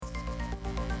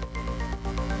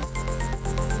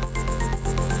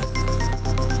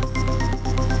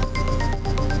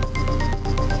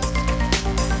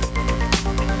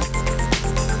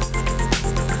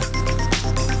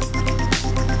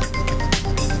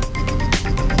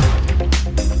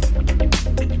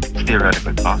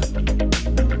theoretically possible.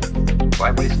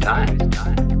 Why waste time?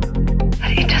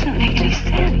 But it doesn't make any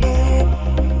sense.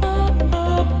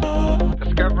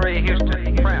 Discovery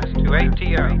Houston, press to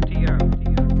ATO.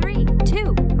 3,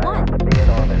 2, 1.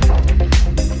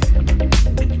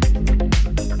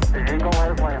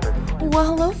 Well,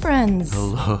 hello, friends.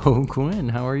 Hello, Quinn.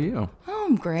 How are you? Oh,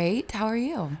 I'm great. How are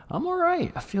you? I'm all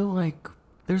right. I feel like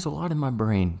there's a lot in my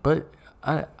brain, but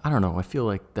I don't know. I feel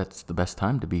like that's the best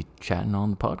time to be chatting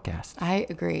on the podcast. I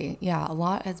agree. Yeah, a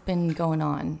lot has been going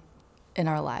on in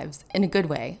our lives in a good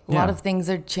way. A lot Yeah. of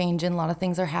things are changing. A lot of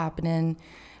things are happening.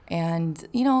 And,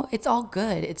 you know, it's all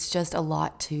good. It's just a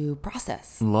lot to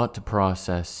process. A lot to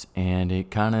process, and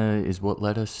it kind of is what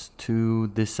led us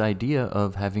to this idea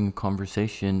of having a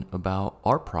conversation about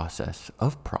our process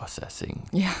of processing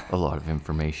a lot of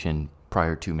information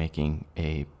prior to making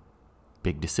a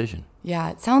big decision.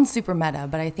 Yeah, it sounds super meta,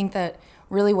 but I think that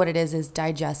really what it is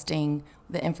digesting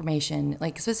the information,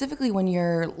 like specifically when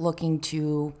you're looking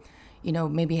to, you know,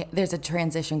 maybe there's a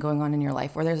transition going on in your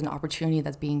life or there's an opportunity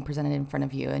that's being presented in front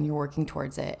of you and you're working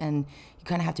towards it and you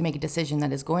kind of have to make a decision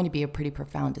that is going to be a pretty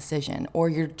profound decision, or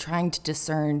you're trying to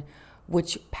discern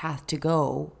which path to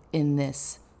go in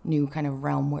this new kind of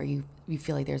realm where you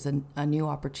feel like there's a new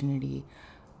opportunity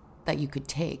that you could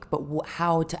take, but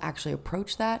how to actually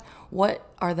approach that. What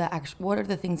are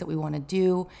the things that we want to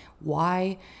do?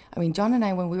 Why? I mean, John and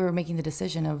I, when we were making the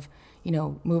decision of, you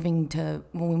know, when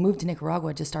we moved to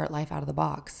Nicaragua to start life out of the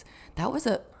box, that was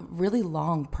a really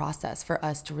long process for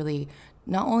us to really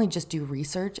not only just do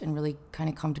research and really kind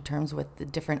of come to terms with the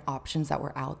different options that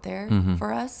were out there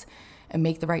for us and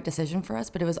make the right decision for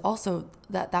us, but it was also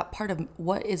that part of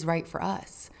what is right for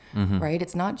us, right?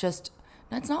 It's not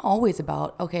always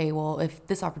about, okay, well, if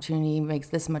this opportunity makes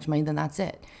this much money, then that's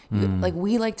it. Like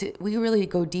we really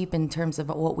go deep in terms of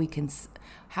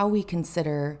how we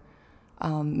consider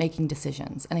making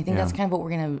decisions. And I think that's kind of what we're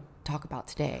going to talk about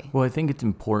today. Well, I think it's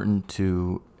important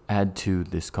to add to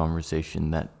this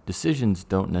conversation that decisions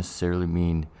don't necessarily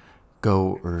mean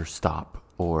go or stop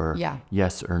or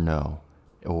yes or no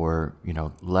or, you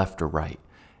know, left or right.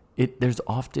 There's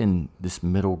often this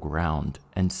middle ground,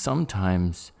 and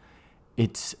sometimes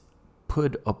it's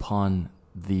put upon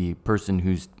the person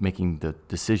who's making the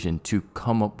decision to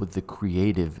come up with the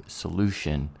creative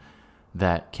solution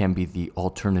that can be the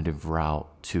alternative route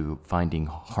to finding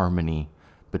harmony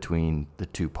between the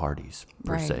two parties,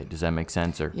 per se. Does that make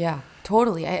sense? Or yeah,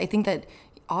 totally. I think that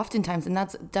oftentimes, and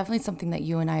that's definitely something that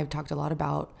you and I have talked a lot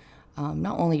about,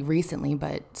 not only recently,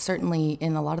 but certainly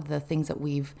in a lot of the things that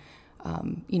we've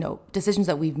decisions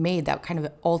that we've made that kind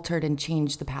of altered and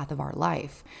changed the path of our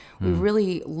life. We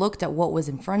really looked at what was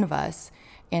in front of us.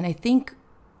 And I think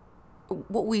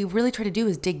what we really try to do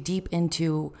is dig deep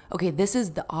into, okay, this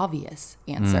is the obvious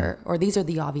answer, or these are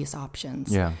the obvious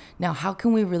options. Yeah. Now, how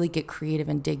can we really get creative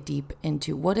and dig deep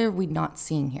into what are we not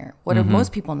seeing here? What are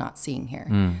most people not seeing here?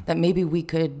 That maybe we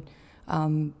could,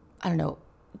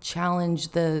 challenge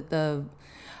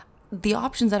the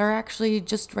options that are actually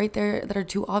just right there that are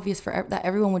too obvious that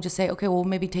everyone would just say, okay, well,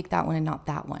 maybe take that one and not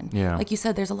that one. Yeah. Like you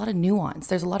said, there's a lot of nuance.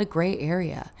 There's a lot of gray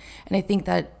area. And I think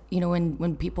that, you know,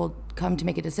 when people come to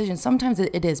make a decision, sometimes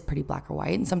it is pretty black or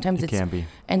white, and sometimes it can be.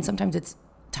 And sometimes it's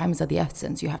time is of the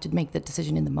essence. You have to make the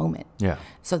decision in the moment. Yeah.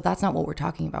 So that's not what we're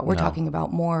talking about. We're talking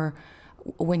about more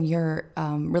when you're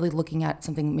really looking at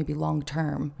something maybe long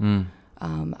term.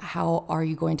 How are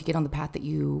you going to get on the path that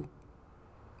you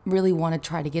really want to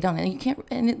try to get on? And you can't,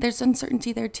 and there's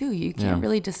uncertainty there too. You can't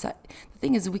really decide. The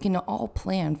thing is, we can all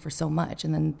plan for so much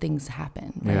and then things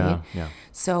happen, right? Yeah.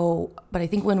 So, but I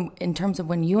think in terms of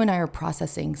when you and I are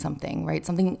processing something, right?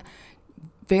 Something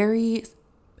very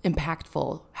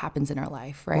impactful happens in our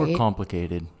life, right? Or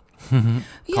complicated.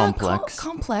 Complex.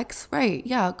 Complex, right.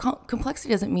 Yeah. Complexity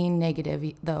doesn't mean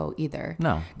negative though either.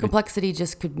 No. Complexity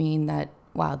just could mean that,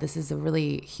 wow, this is a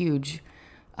really huge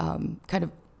kind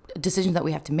of decisions that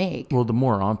we have to make. Well, the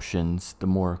more options, the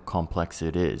more complex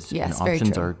it is. Yes, and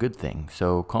options are a good thing.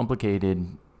 So complexity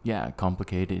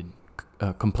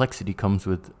comes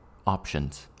with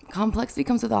options. Complexity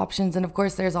comes with options, and of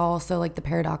course there's also like the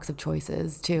paradox of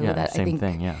choices too. Yeah, that same I think,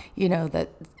 thing, yeah. You know,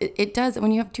 that it does,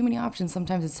 when you have too many options,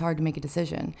 sometimes it's hard to make a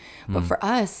decision. But for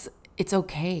us, it's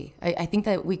okay. I think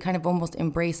that we kind of almost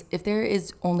embrace, if there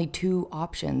is only two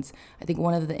options, I think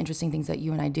one of the interesting things that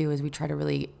you and I do is we try to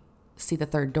really see the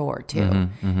third door too.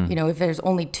 You know, if there's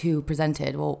only two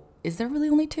presented, well, is there really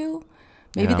only two?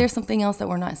 Maybe there's something else that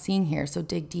we're not seeing here. So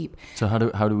dig deep. So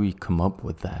how do we come up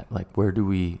with that? Like, where do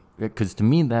we? Because to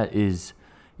me, that is,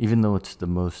 even though it's the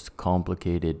most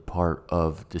complicated part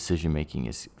of decision making,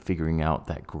 is figuring out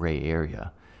that gray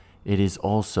area. It is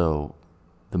also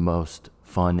the most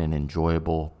fun and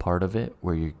enjoyable part of it,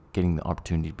 where you're getting the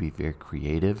opportunity to be very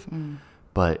creative.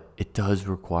 But it does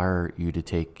require you to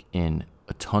take in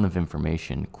a ton of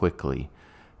information quickly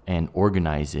and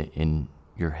organize it in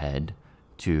your head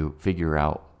to figure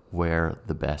out where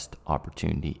the best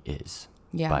opportunity is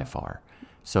by far.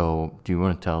 So do you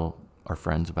want to tell our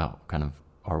friends about kind of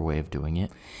our way of doing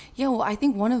it? Yeah, well, I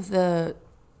think one of the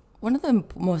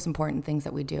most important things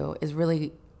that we do is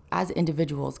really, as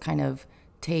individuals, kind of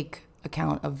take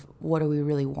account of what do we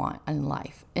really want in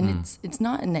life. And it's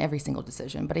not in every single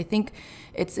decision, but I think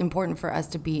it's important for us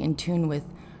to be in tune with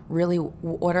really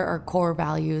what are our core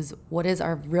values, what is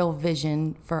our real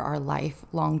vision for our life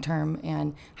long term,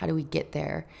 and how do we get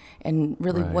there, and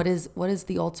really what is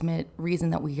the ultimate reason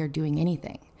that we are doing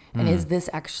anything, and is this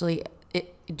actually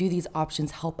do these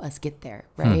options help us get there,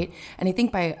 right? And I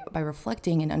think by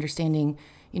reflecting and understanding,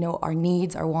 our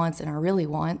needs, our wants, and our really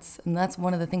wants, and that's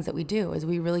one of the things that we do, is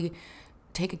we really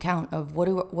take account of what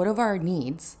are our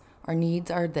needs. Our needs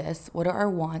are this, what are our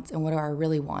wants, and what are our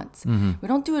really wants. We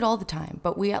don't do it all the time,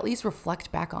 but we at least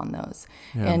reflect back on those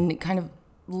and kind of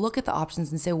look at the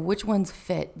options and say which ones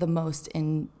fit the most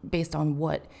based on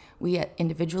what we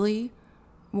individually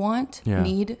want,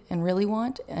 need, and really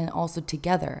want, and also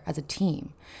together as a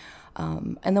team.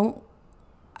 And then,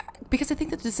 because I think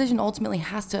the decision ultimately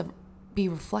has to be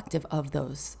reflective of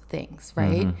those things,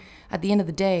 right? At the end of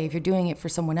the day, if you're doing it for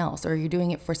someone else, or you're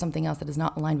doing it for something else that is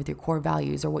not aligned with your core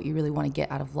values or what you really want to get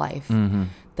out of life,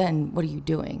 then what are you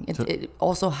doing? It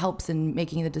also helps in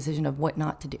making the decision of what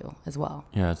not to do as well.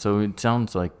 Yeah, so it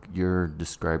sounds like you're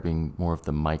describing more of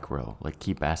the micro, like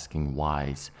keep asking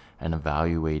whys and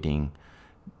evaluating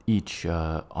each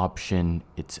option,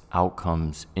 its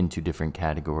outcomes into different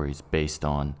categories based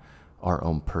on our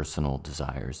own personal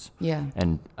desires. Yeah.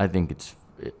 And I think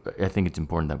it's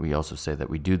important that we also say that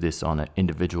we do this on an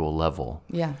individual level.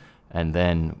 Yeah. And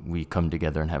then we come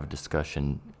together and have a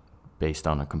discussion based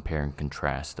on a compare and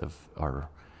contrast of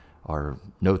our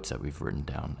notes that we've written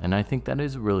down. And I think that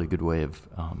is a really good way of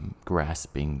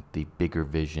grasping the bigger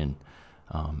vision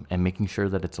and making sure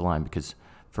that it's aligned, because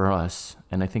for us,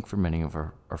 and I think for many of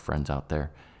our friends out there,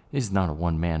 it is not a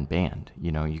one-man band.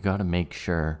 You got to make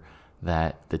sure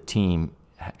that the team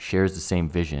shares the same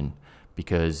vision,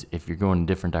 because if you're going in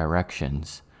different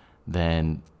directions,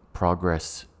 then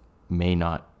progress may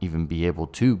not even be able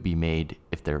to be made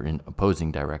if they're in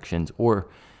opposing directions, or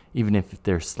even if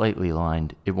they're slightly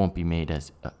aligned, it won't be made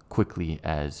as quickly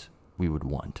as we would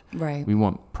want. Right. We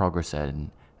want progress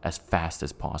as fast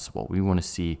as possible. We want to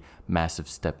see massive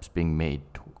steps being made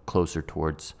closer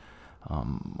towards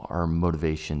our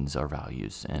motivations, our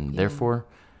values, and therefore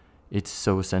it's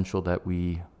so essential that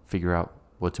we figure out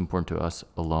what's important to us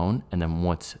alone, and then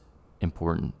what's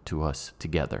important to us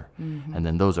together. And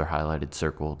then those are highlighted,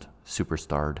 circled,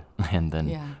 superstarred, and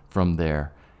then from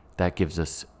there, that gives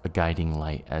us a guiding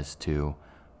light as to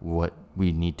what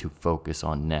we need to focus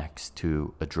on next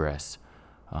to address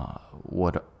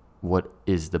what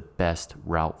is the best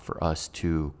route for us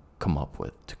to come up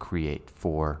with, to create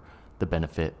for the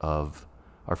benefit of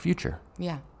our future.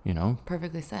 Yeah.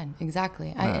 Perfectly said.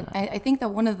 Exactly. I think that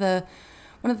one of the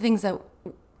things that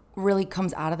really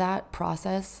comes out of that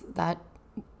process, that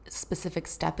specific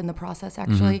step in the process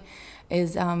actually,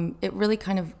 is it really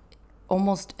kind of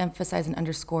almost emphasizes and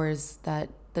underscores that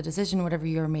the decision, whatever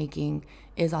you're making,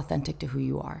 is authentic to who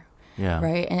you are. Yeah.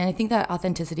 Right. And I think that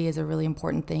authenticity is a really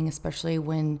important thing, especially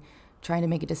when trying to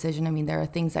make a decision. I mean, there are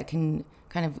things that can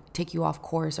kind of take you off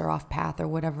course or off path or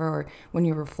whatever, or when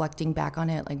you're reflecting back on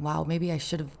it, like, wow, maybe I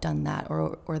should have done that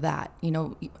or that.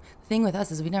 The thing with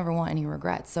us is we never want any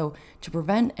regrets. So to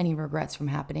prevent any regrets from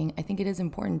happening, I think it is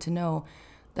important to know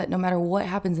that no matter what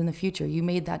happens in the future, you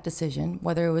made that decision,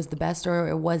 whether it was the best or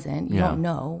it wasn't. You don't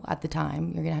know at the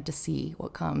time. You're going to have to see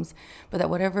what comes. But that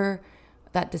whatever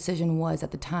that decision was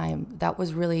at the time, that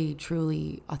was really,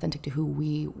 truly authentic to who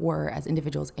we were as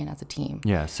individuals and as a team.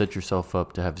 Yeah, set yourself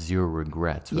up to have zero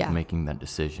regrets with making that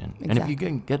decision. Exactly. And if you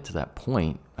can get to that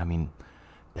point, I mean,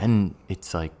 then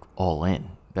it's like all in.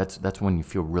 That's when you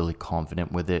feel really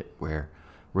confident with it, where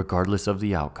regardless of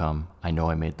the outcome, I know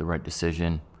I made the right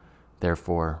decision,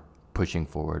 therefore pushing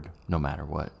forward no matter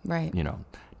what. Right.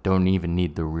 Don't even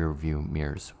need the rear view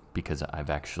mirrors, because I've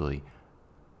actually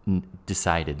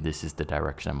decided this is the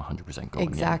direction I'm 100% going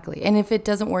Exactly. And if it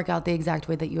doesn't work out the exact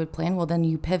way that you had planned, well, then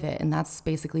you pivot, and that's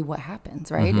basically what happens,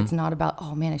 right? It's not about,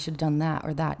 oh man, I should have done that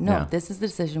or that. No, this is the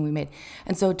decision we made.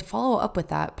 And so to follow up with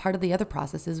that, part of the other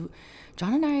process is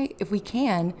John and I, if we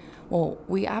can, well,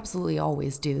 we absolutely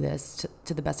always do this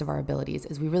to the best of our abilities,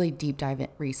 is we really deep dive in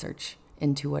research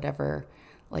into whatever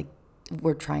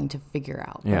we're trying to figure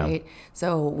out, Yeah. right?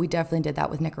 So we definitely did that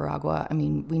with Nicaragua. I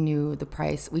mean, we knew the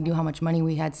price, we knew how much money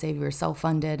we had saved, we were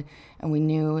self-funded, and we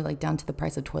knew like down to the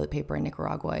price of toilet paper in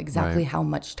Nicaragua, exactly Right. how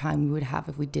much time we would have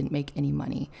if we didn't make any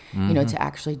money, to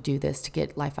actually do this, to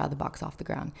get Life Out of the Box off the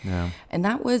ground. Yeah. And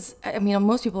that was, I mean,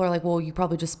 most people are like, well, you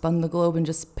probably just spun the globe and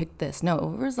just picked this. No,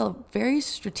 it was a very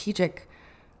strategic,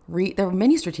 there were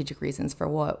many strategic reasons for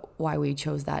why we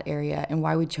chose that area and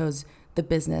why we chose the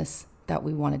business that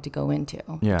we wanted to go into,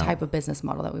 Yeah. the type of business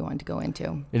model that we wanted to go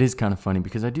into. It is kind of funny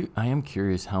because I am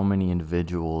curious how many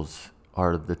individuals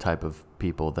are the type of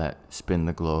people that spin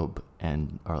the globe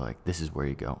and are like, this is where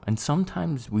you go. And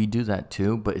sometimes we do that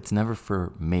too, but it's never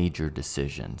for major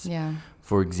decisions. Yeah.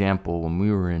 For example, when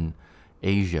we were in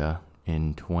Asia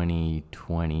in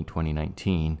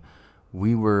 2019,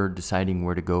 we were deciding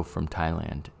where to go from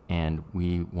Thailand, and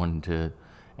we wanted to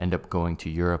end up going to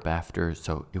Europe after.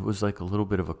 So it was like a little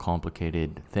bit of a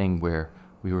complicated thing where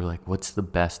we were like, what's the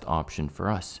best option for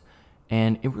us?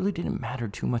 And it really didn't matter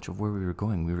too much of where we were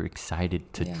going. We were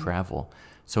excited to travel.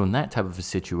 So in that type of a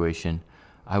situation,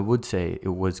 I would say it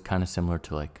was kind of similar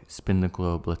to like spin the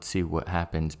globe. Let's see what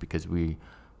happens, because we're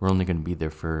only going to be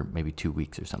there for maybe 2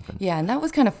 weeks or something. Yeah, and that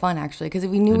was kind of fun actually, because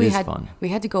we knew fun. we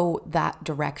had to go that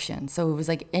direction. So it was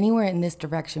like anywhere in this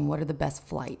direction, what are the best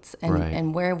flights, and Right.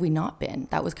 and where have we not been?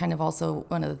 That was kind of also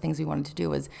one of the things we wanted to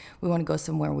do, was we want to go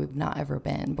somewhere we've not ever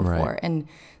been before. Right. And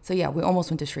so yeah, we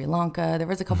almost went to Sri Lanka. There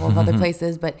was a couple of other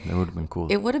places, but That would have been cool.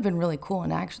 it would have been really cool.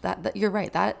 And actually, that you're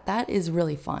right. That is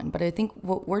really fun. But I think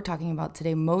what we're talking about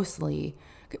today mostly,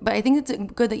 but I think it's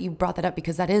good that you brought that up,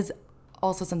 because that is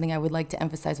also something I would like to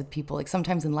emphasize with people. Like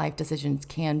sometimes in life, decisions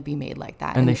can be made like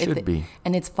that, And they should be.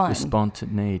 and it's fun. The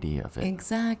spontaneity of it.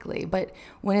 Exactly. But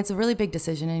when it's a really big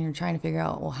decision and you're trying to figure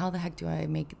out, well, how the heck do I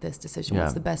make this decision? Yeah.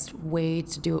 What's the best way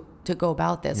to go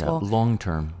about this? Yeah, Well,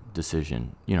 long-term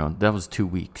decision. That was 2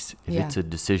 weeks. If Yeah. it's a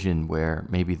decision where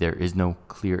maybe there is no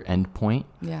clear end point,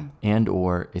 yeah. and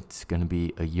or it's going to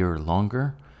be a year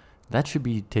longer, that should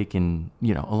be taken.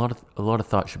 A lot of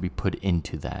thought should be put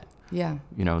into that. Yeah.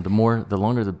 The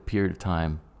longer the period of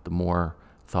time, the more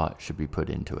thought should be put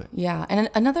into it. Yeah. And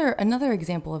another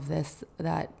example of this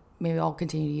that maybe I'll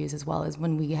continue to use as well is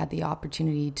when we had the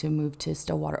opportunity to move to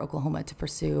Stillwater, Oklahoma to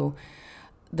pursue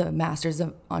the Masters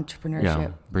of Entrepreneurship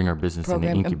Yeah, bring our business in the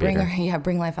program, and incubator.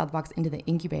 bring Life Out of the Box into the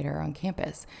incubator on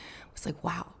campus. It's like,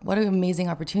 wow, what an amazing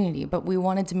opportunity. But we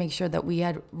wanted to make sure that we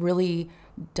had really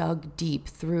dug deep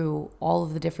through all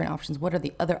of the different options. What are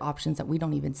the other options that we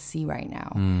don't even see right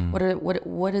now?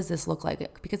 What does this look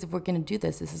like? Because if we're going to do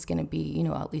this is going to be,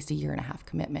 at least a 1.5-year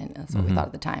commitment. That's what we thought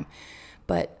at the time.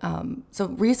 But so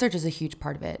research is a huge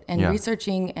part of it, and Yeah.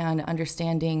 researching and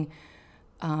understanding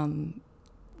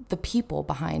the people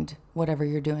behind whatever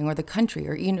you're doing, or the country,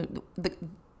 or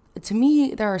to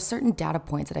me, there are certain data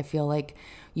points that I feel like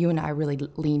you and I really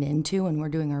lean into when we're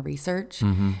doing our research.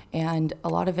 And a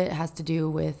lot of it has to do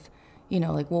with,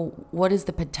 what is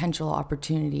the potential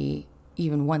opportunity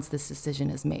even once this decision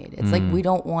is made? It's like we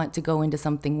don't want to go into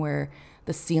something where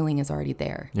the ceiling is already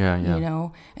there. Yeah.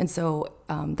 And so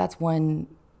that's one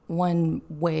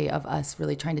way of us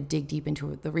really trying to dig deep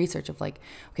into the research of like,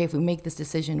 okay, if we make this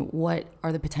decision, what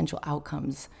are the potential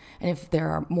outcomes? And if there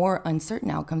are more uncertain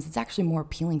outcomes, it's actually more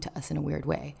appealing to us in a weird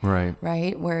way.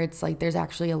 Right? Where it's like there's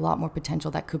actually a lot more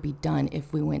potential that could be done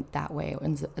if we went that way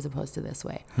as opposed to this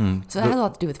way. So that has a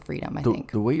lot to do with freedom, I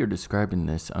think. The way you're describing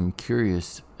this, I'm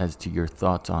curious as to your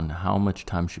thoughts on how much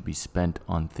time should be spent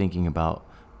on thinking about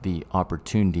the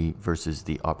opportunity versus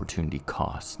the opportunity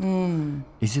cost.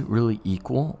 Is it really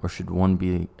equal, or should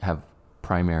one have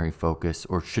primary focus,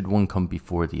 or should one come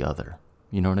before the other?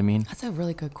 You know what I mean? That's a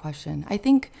really good question. I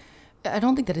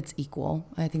don't think that it's equal.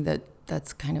 I think that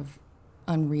that's kind of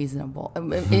unreasonable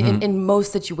in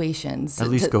most situations. At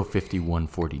least go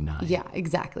 51-49. Yeah,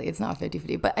 exactly. It's not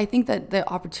 50-50. But I think that the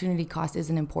opportunity cost is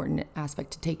an important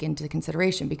aspect to take into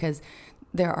consideration, because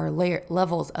there are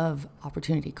levels of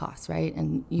opportunity costs, right?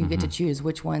 And you get to choose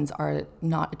which ones are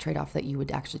not a trade-off that you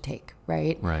would actually take,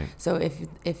 right? Right. So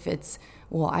if it's,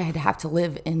 well, I had to have to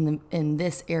live in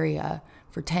this area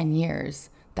for 10 years,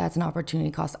 that's an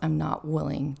opportunity cost I'm not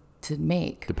willing to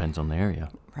make. Depends on the area.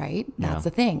 Right? Yeah. That's the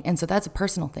thing. And so that's a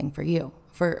personal thing for you.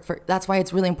 For that's why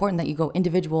it's really important that you go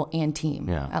individual and team,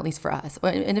 at least for us.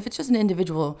 And if it's just an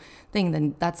individual thing,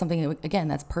 then that's something that, again,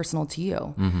 that's personal to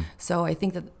you. So I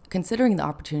think that considering the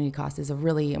opportunity cost is a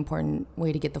really important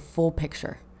way to get the full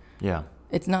picture. Yeah.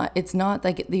 It's not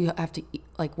like you have to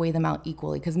like weigh them out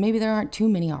equally, because maybe there aren't too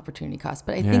many opportunity costs.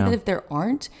 But I think that if there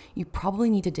aren't, you probably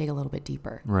need to dig a little bit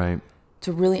deeper. Right.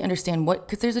 To really understand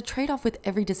because there's a trade-off with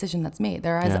every decision that's made.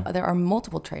 There are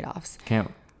multiple trade-offs.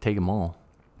 Can't take them all.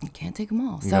 You can't take them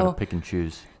all. You gotta pick and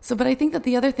choose. So, but I think that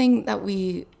the other thing that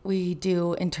we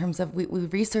do in terms of we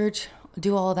research,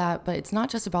 do all that, but it's not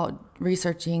just about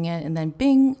researching it and then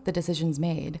bing, the decision's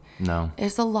made. No.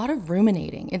 It's a lot of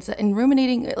ruminating. And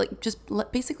ruminating, like just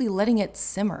basically letting it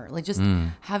simmer, like just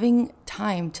having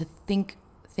time to think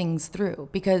things through.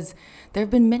 Because there have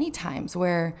been many times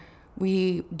where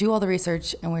we do all the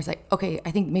research and we're just like, okay,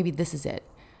 I think maybe this is it.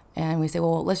 And we say,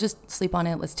 well, let's just sleep on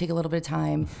it. Let's take a little bit of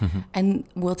time. And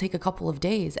we'll take a couple of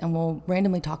days and we'll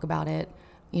randomly talk about it,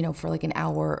 you know, for like an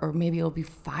hour, or maybe it'll be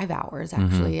 5 hours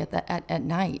actually at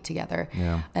night together.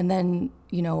 Yeah. And then,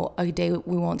 you know, a day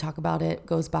we won't talk about it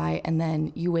goes by, and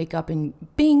then you wake up and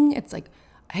bing, it's like,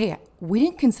 hey, we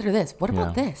didn't consider this. What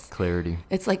about this? Clarity.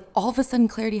 It's like all of a sudden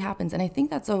clarity happens. And I think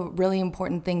that's a really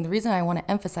important thing. The reason I want to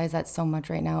emphasize that so much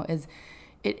right now is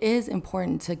it is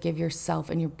important to give yourself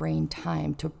and your brain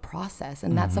time to process.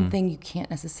 And that's something you can't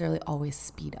necessarily always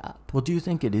speed up. Well, do you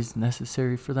think it is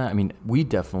necessary for that? I mean, we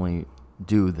definitely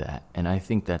do that, and I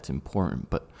think that's important,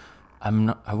 but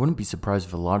I wouldn't be surprised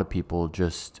if a lot of people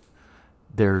just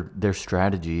their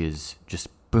strategy is just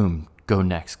boom, go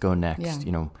next. Yeah.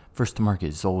 You know, first to market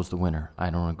is always the winner. I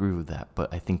don't agree with that,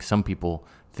 but I think some people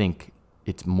think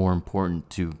it's more important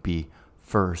to be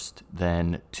first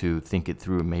than to think it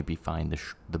through and maybe find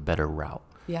the better route.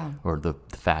 Yeah. Or the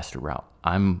faster route.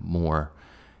 I'm more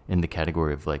in the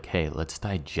category of like, hey, let's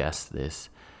digest this,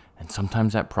 and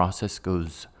sometimes that process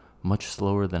goes much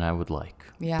slower than I would like.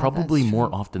 Yeah, probably that's more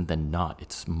true. often than not,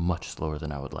 it's much slower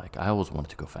than I would like. I always want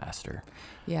it to go faster.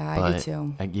 Yeah, but I do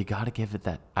too. You got to give it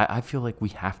that. I feel like we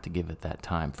have to give it that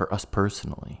time for us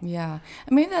personally. Yeah.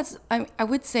 And maybe that's, I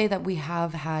would say that we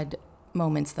have had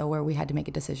moments though where we had to make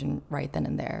a decision right then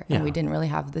and there, and Yeah. we didn't really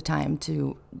have the time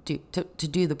to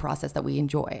do the process that we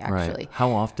enjoy actually. Right. How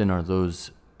often are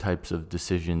those types of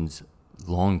decisions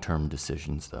long-term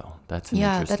decisions though? That's an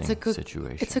interesting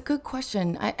situation. It's a good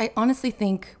question. I honestly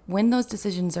think when those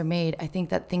decisions are made, I think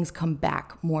that things come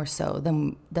back more so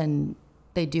than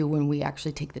they do when we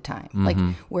actually take the time. Like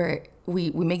where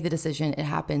we make the decision, it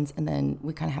happens, and then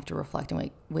we kind of have to reflect and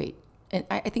wait. And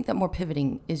I think that more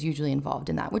pivoting is usually involved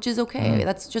in that, which is okay.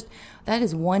 That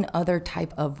is one other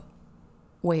type of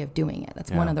way of doing it. That's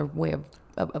one other way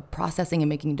of processing and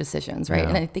making decisions, right? Yeah.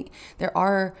 And I think there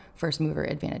are first mover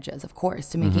advantages, of course,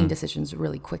 to making decisions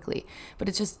really quickly. But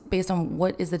it's just based on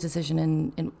what is the decision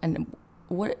and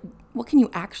what can you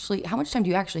actually, how much time do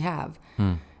you actually have?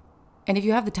 And if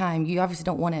you have the time, you obviously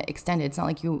don't want to extend it. It's not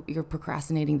like you're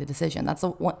procrastinating the decision. That's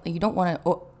the one, you don't want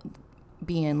to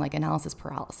be in like analysis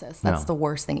paralysis. That's the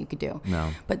worst thing you could do.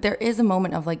 No. But there is a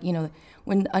moment of like, you know,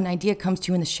 when an idea comes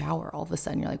to you in the shower, all of a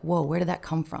sudden you're like, whoa, where did that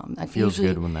come from? That feels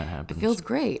good when that happens. It feels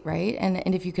great, right?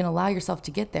 And if you can allow yourself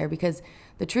to get there, because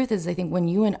the truth is, I think when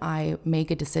you and I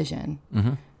make a decision,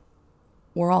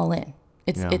 we're all in.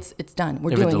 It's done.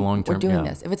 We're doing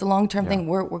this. If it's a long-term thing,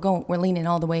 we're leaning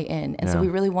all the way in. And so we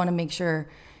really want to make sure,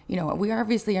 you know, we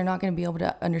obviously are not going to be able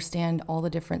to understand all the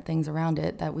different things around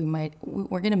it that we're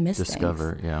going to miss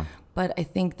discover things. Yeah. But I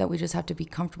think that we just have to be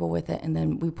comfortable with it, and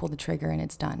then we pull the trigger and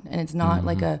it's done. And it's not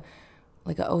like a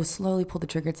slowly pull the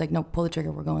trigger. It's like, no, pull the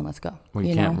trigger, we're going, let's go. Well,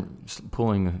 you can't,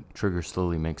 pulling a trigger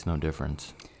slowly makes no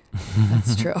difference.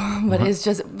 That's true. But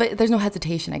but there's no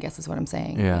hesitation, I guess is what I'm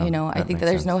saying. Yeah, you know, I think that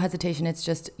there's sense. no hesitation. It's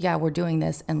just, we're doing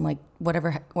this, and like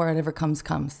whatever comes.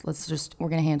 We're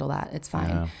going to handle that. It's fine.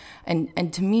 Yeah.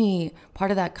 And to me,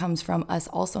 part of that comes from us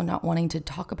also not wanting to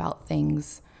talk about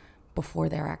things before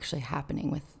they're actually happening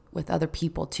with other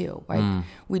people too, right?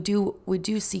 We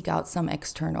do seek out some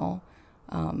external,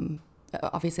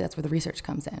 obviously that's where the research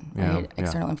comes in, right?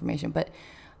 External information. But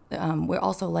we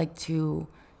also like to,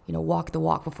 you know, walk the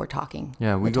walk before talking.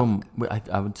 Yeah,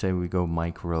 I would say we go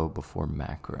micro before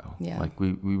macro. Yeah. Like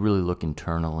we really look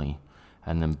internally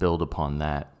and then build upon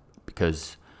that,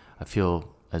 because I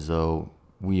feel as though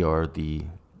we are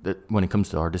when it comes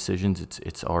to our decisions,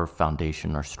 it's our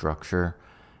foundation, our structure,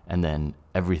 and then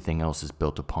everything else is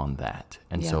built upon that.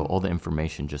 And so all the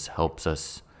information just helps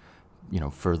us, you know,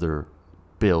 further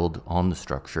build on the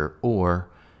structure, or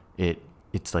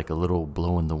it's like a little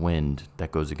blow in the wind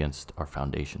that goes against our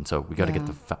foundation. So we got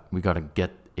to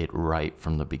get it right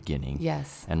from the beginning.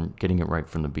 Yes. And getting it right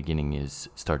from the beginning is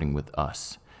starting with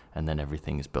us, and then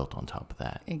everything is built on top of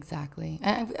that. Exactly.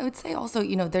 And I would say also,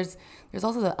 you know, there's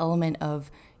also the element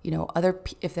of, you know,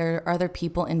 if there are other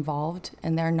people involved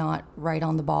and they're not right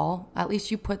on the ball, at least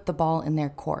you put the ball in their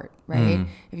court, right?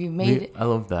 If you've made I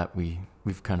love that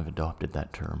we've kind of adopted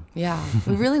that term. Yeah.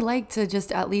 We really like to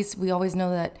just, at least we always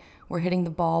know that we're hitting the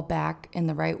ball back in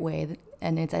the right way,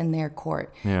 and it's in their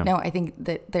court. Yeah. Now, I think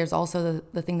that there's also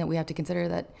the thing that we have to consider,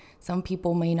 that some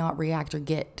people may not react or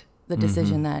get the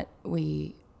decision that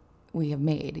we have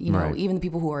made. You know, Right. even the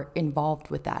people who are involved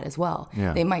with that as well.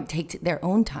 Yeah. They might take their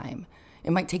own time.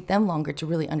 It might take them longer to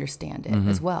really understand it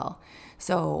as well.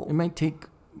 So It might take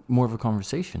more of a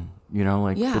conversation, you know,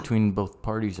 like Yeah. between both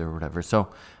parties or whatever. So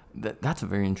that's a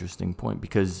very interesting point,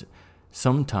 because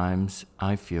sometimes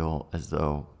I feel as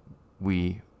though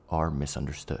we are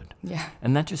misunderstood. yeah,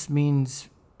 And that just means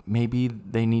maybe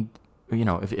they need, you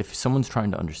know, if someone's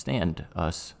trying to understand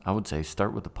us, I would say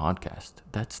start with the podcast.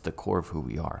 That's the core of who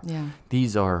we are. Yeah.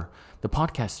 These are, the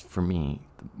podcast for me,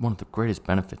 one of the greatest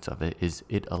benefits of it is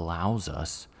it allows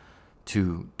us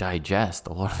to digest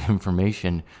a lot of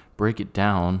information, break it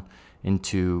down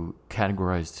into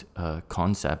categorized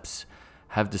concepts,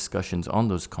 have discussions on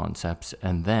those concepts,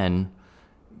 and then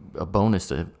a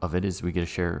bonus of it is we get to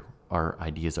share our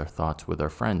ideas, our thoughts with our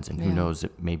friends, and who Yeah. knows,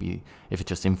 maybe if it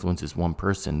just influences one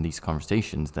person, these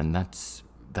conversations, then that's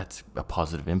a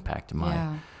positive impact in my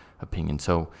Yeah. opinion.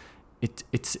 So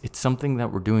it's something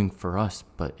that we're doing for us,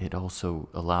 but it also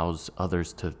allows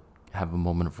others to have a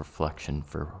moment of reflection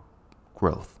for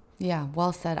growth. Yeah,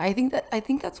 well said. I think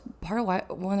that's part of why,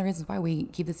 one of the reasons why we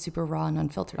keep it super raw and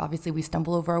unfiltered. Obviously, we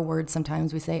stumble over our words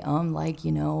sometimes. We say like,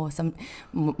 you know, some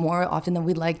more often than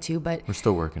we'd like to, but We're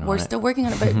still working on it. We're still working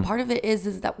on it. But part of it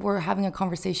is that we're having a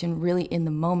conversation really in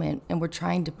the moment, and we're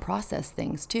trying to process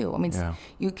things too. I mean, Yeah.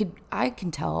 I can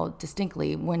tell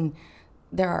distinctly when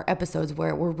there are episodes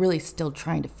where we're really still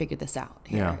trying to figure this out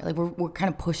here. Yeah. Like we're kind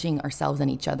of pushing ourselves and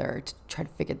each other to try to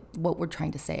figure what we're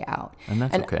trying to say out. And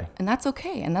that's okay. And that's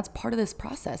okay. And that's part of this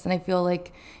process. And I feel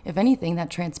like, if anything, that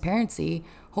transparency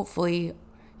hopefully,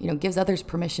 you know, gives others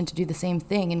permission to do the same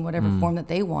thing in whatever form that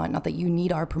they want. Not that you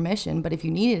need our permission, but if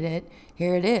you needed it,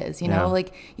 here it is. You know, Yeah.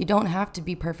 like, you don't have to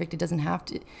be perfect. It doesn't have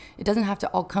to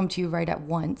all come to you right at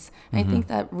once. And I think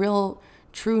that real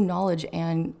true knowledge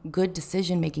and good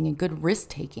decision making and good risk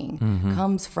taking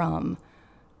comes from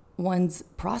one's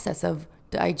process of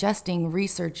digesting,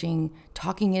 researching,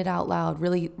 talking it out loud,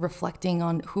 really reflecting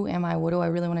on who am I, what do I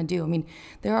really want to do. I mean,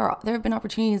 there have been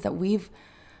opportunities that we've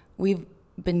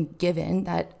been given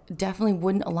that definitely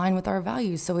wouldn't align with our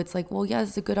values. So it's like, well, yeah,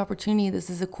 this is a good opportunity. This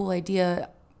is a cool idea.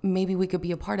 Maybe we could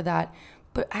be a part of that.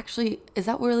 But actually, is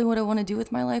that really what I want to do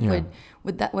with my life? Yeah.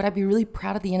 Would I be really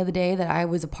proud at the end of the day that I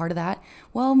was a part of that?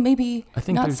 Well, maybe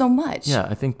not so much. Yeah,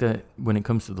 I think that when it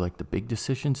comes to like the big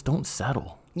decisions, don't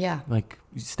settle. Yeah. Like,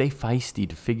 stay feisty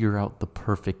to figure out the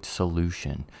perfect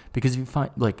solution. Because if you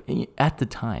find, like, at the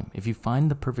time, if you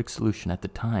find the perfect solution at the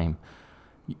time,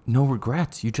 no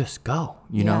regrets. You just go,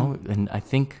 you know? And I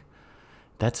think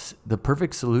that's the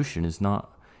perfect solution is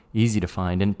not easy to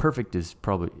find. And perfect is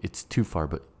probably, it's too far,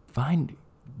 but find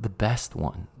the best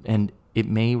one. And it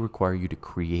may require you to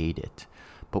create it.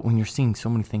 But when you're seeing so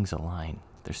many things align,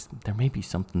 there may be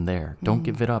something there. Don't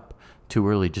give it up too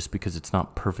early just because it's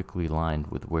not perfectly aligned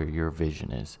with where your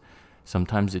vision is.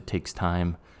 Sometimes it takes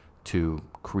time to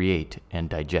create and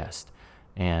digest.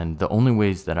 And the only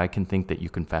ways that I can think that you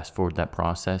can fast forward that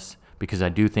process, because I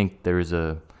do think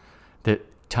that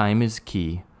time is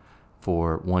key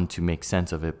for one to make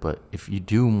sense of it. But if you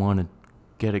do want to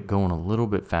get it going a little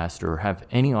bit faster or have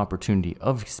any opportunity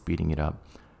of speeding it up,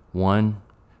 one,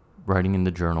 writing in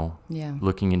the journal,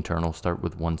 looking internal, start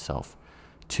with oneself.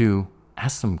 Two,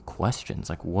 ask some questions.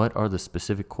 Like, what are the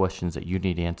specific questions that you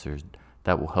need answered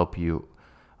that will help you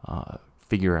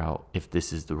figure out if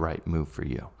this is the right move for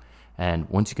you? And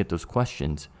once you get those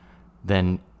questions,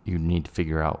 then you need to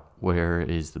figure out where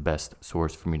is the best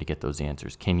source for me to get those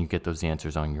answers. Can you get those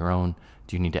answers on your own?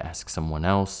 Do you need to ask someone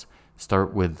else?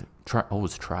 Start with,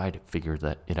 always try to figure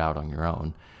it out on your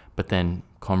own. But then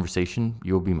conversation,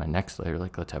 you'll be my next layer.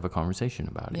 Like, let's have a conversation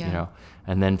about it, you know?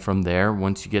 And then from there,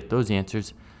 once you get those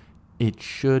answers, it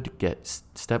should get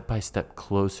step by step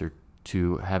closer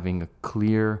to having a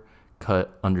clear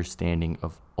cut understanding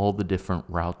of all the different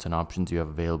routes and options you have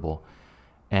available.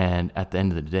 And at the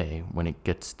end of the day, when it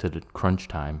gets to the crunch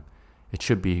time, it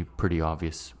should be pretty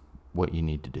obvious what you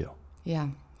need to do. Yeah,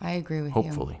 I agree with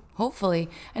you. Hopefully.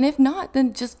 And if not,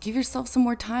 then just give yourself some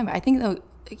more time. I think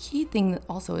the key thing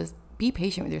also is be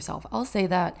patient with yourself. I'll say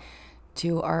that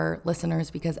to our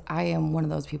listeners because I am one of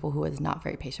those people who is not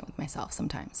very patient with myself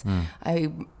sometimes.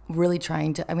 I'm really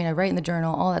trying to, I write in the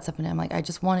journal, all that stuff, and I'm like, I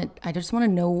just want to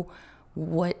know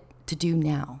what to do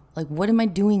now. Like, what am I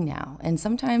doing now? And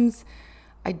sometimes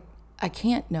I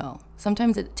can't know.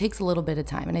 Sometimes it takes a little bit of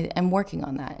time, and I'm working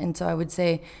on that. And so I would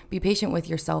say be patient with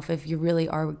yourself if you really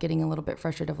are getting a little bit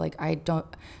frustrated of like, I don't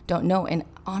know. And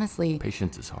honestly,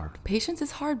 patience is hard.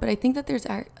 But I think that there's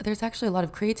actually a lot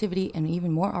of creativity and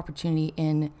even more opportunity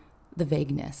in the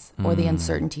vagueness or the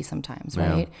uncertainty sometimes,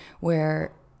 right?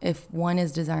 Where if one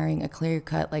is desiring a clear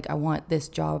cut, like I want this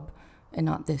job and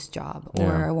not this job,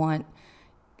 or I want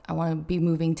to be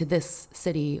moving to this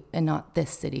city and not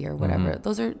this city, or whatever.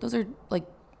 Mm-hmm.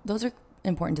 Those are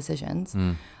important decisions.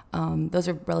 Those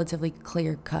are relatively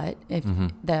clear cut if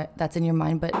that's in your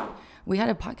mind. But we had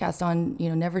a podcast on,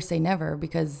 never say never,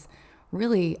 because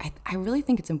really, I really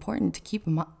think it's important to keep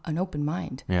an open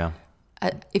mind. Yeah.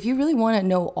 If you really want to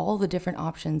know all the different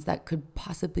options that could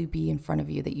possibly be in front of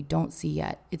you that you don't see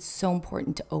yet, it's so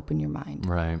important to open your mind.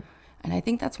 Right. And I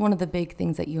think that's one of the big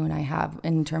things that you and I have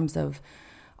in terms of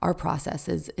our process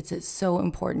is it's so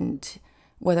important,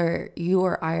 whether you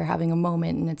or I are having a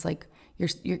moment and it's like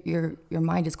your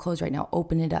mind is closed right now,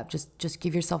 open it up. Just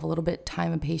give yourself a little bit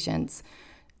time and patience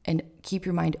and keep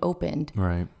your mind opened.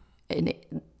 Right. And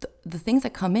the things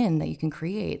that come in that you can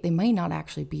create, they might not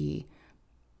actually be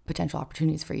potential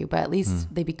opportunities for you, but at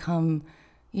least they become,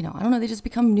 they just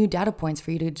become new data points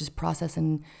for you to just process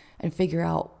and figure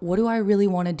out, what do I really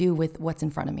want to do with what's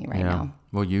in front of me right now?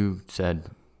 Well, you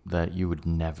said that you would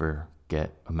never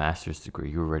get a master's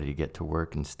degree. You were ready to get to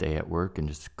work and stay at work and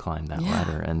just climb that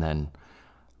ladder. And then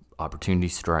opportunity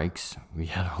strikes. We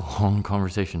had a long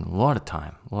conversation, a lot of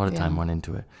time went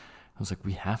into it. I was like,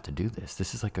 we have to do this.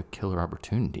 This is like a killer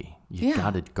opportunity. You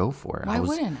got to go for it. Why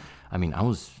wouldn't? I mean, I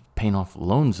was paying off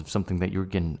loans of something that you were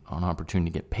getting an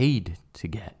opportunity to get paid to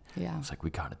get. Yeah. It's like,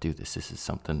 we got to do this. This is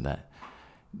something that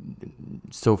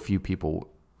so few people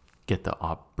get the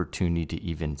opportunity to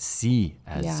even see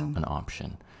as an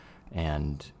option.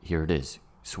 And here it is,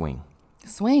 swing.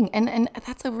 And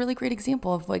that's a really great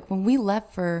example of like when we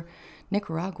left for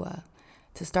Nicaragua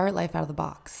to start life out of the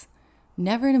box,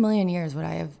 never in a million years would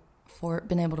I have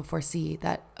been able to foresee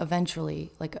that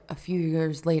eventually, like a few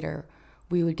years later,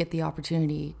 we would get the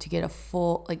opportunity to get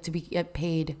get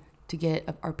paid to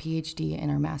get our PhD and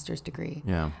our master's degree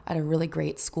at a really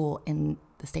great school in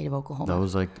the state of Oklahoma. That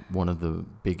was like one of the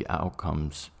big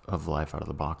outcomes of life out of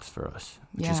the box for us,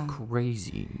 which is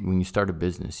crazy. When you start a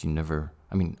business,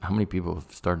 how many people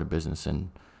have started a business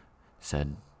and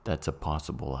said that's a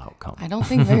possible outcome? I don't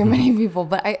think very many people,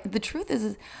 but the truth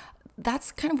is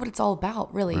that's kind of what it's all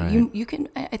about, really.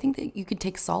 Right. I think that you could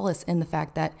take solace in the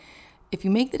fact that if you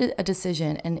make a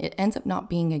decision and it ends up not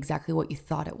being exactly what you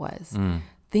thought it was,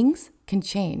 things can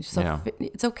change. So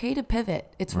it's okay to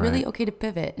pivot. It's really okay to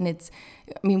pivot. And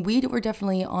we were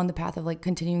definitely on the path of like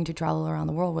continuing to travel around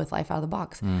the world with life out of the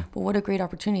box. But what a great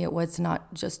opportunity it was to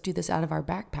not just do this out of our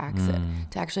backpacks,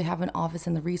 to actually have an office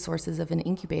and the resources of an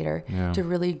incubator to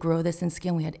really grow this and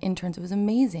scale. We had interns. It was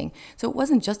amazing. So it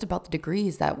wasn't just about the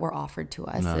degrees that were offered to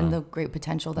us and the great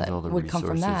potential that would come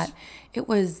from that. It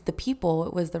was the people,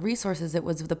 it was the resources, it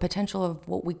was the potential of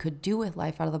what we could do with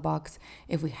life out of the box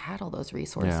if we had all those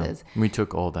resources. We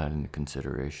took all that into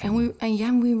consideration.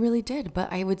 And we really did.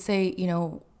 But I would say,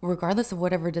 regardless of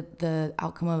whatever the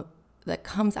outcome that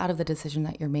comes out of the decision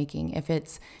that you're making, if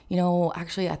it's,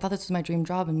 actually, I thought this was my dream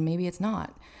job and maybe it's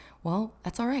not. Well,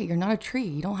 that's all right. You're not a tree.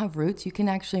 You don't have roots. You can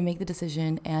actually make the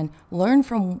decision and learn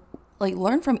from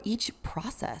each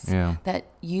process that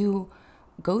you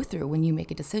go through when you make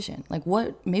a decision. Like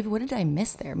what did I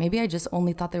miss there? Maybe I just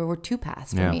only thought there were two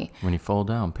paths for me. When you fall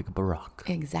down, pick up a rock.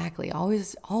 Exactly.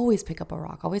 Always pick up a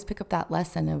rock. Always pick up that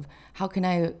lesson of how can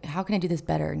I do this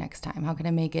better next time? How can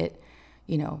I make it,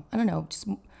 I don't know, just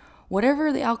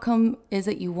whatever the outcome is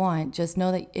that you want, just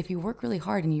know that if you work really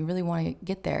hard and you really want to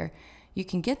get there, you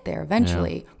can get there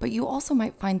eventually. But you also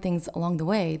might find things along the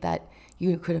way that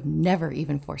you could have never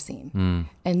even foreseen.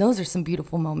 And those are some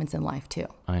beautiful moments in life too.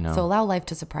 I know. So allow life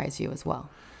to surprise you as well.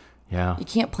 Yeah. You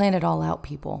can't plan it all out,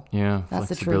 people. Yeah. That's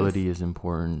flexibility the truth. is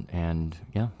important. And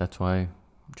that's why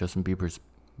Justin Bieber's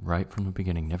right from the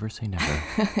beginning. Never say never.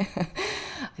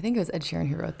 I think it was Ed Sheeran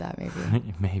who wrote that,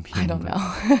 maybe. Maybe. I don't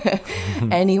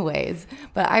know. Anyways,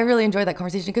 but I really enjoyed that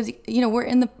conversation because, we're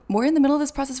in the middle of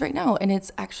this process right now. And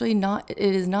it's actually it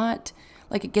is not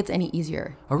like it gets any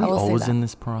easier. Are we always in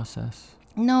this process?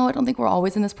 No, I don't think we're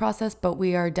always in this process, but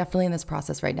we are definitely in this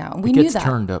process right now. And we knew that. It gets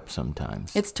turned up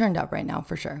sometimes. It's turned up right now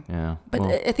for sure. Yeah. But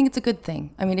I think it's a good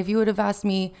thing. I mean, if you would have asked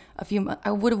me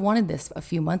I would have wanted this a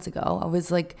few months ago. I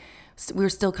was like, we were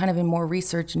still kind of in more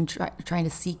research and trying to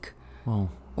seek. Well,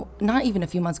 not even a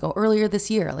few months ago, earlier this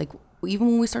year, like even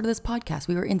when we started this podcast,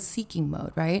 we were in seeking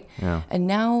mode, right? Yeah. And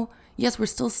now, yes, we're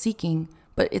still seeking,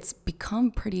 but it's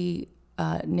become pretty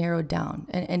narrowed down,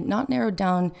 and not narrowed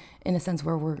down in a sense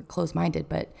where we're closed-minded,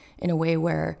 but in a way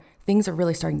where things are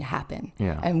really starting to happen.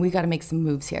 Yeah. And we got to make some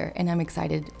moves here, and I'm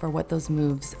excited for what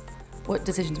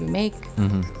decisions we make,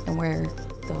 and where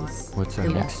those. What's our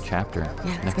next chapter?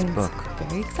 Yeah, next book.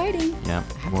 Very exciting. Yeah.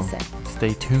 I have to say.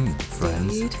 Stay tuned,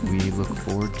 friends. We look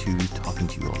forward to talking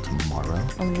to you all tomorrow.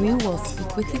 And we will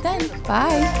speak with you then.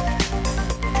 Bye.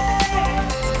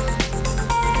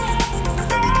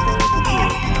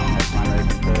 Now has my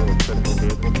critical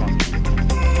vehicle function.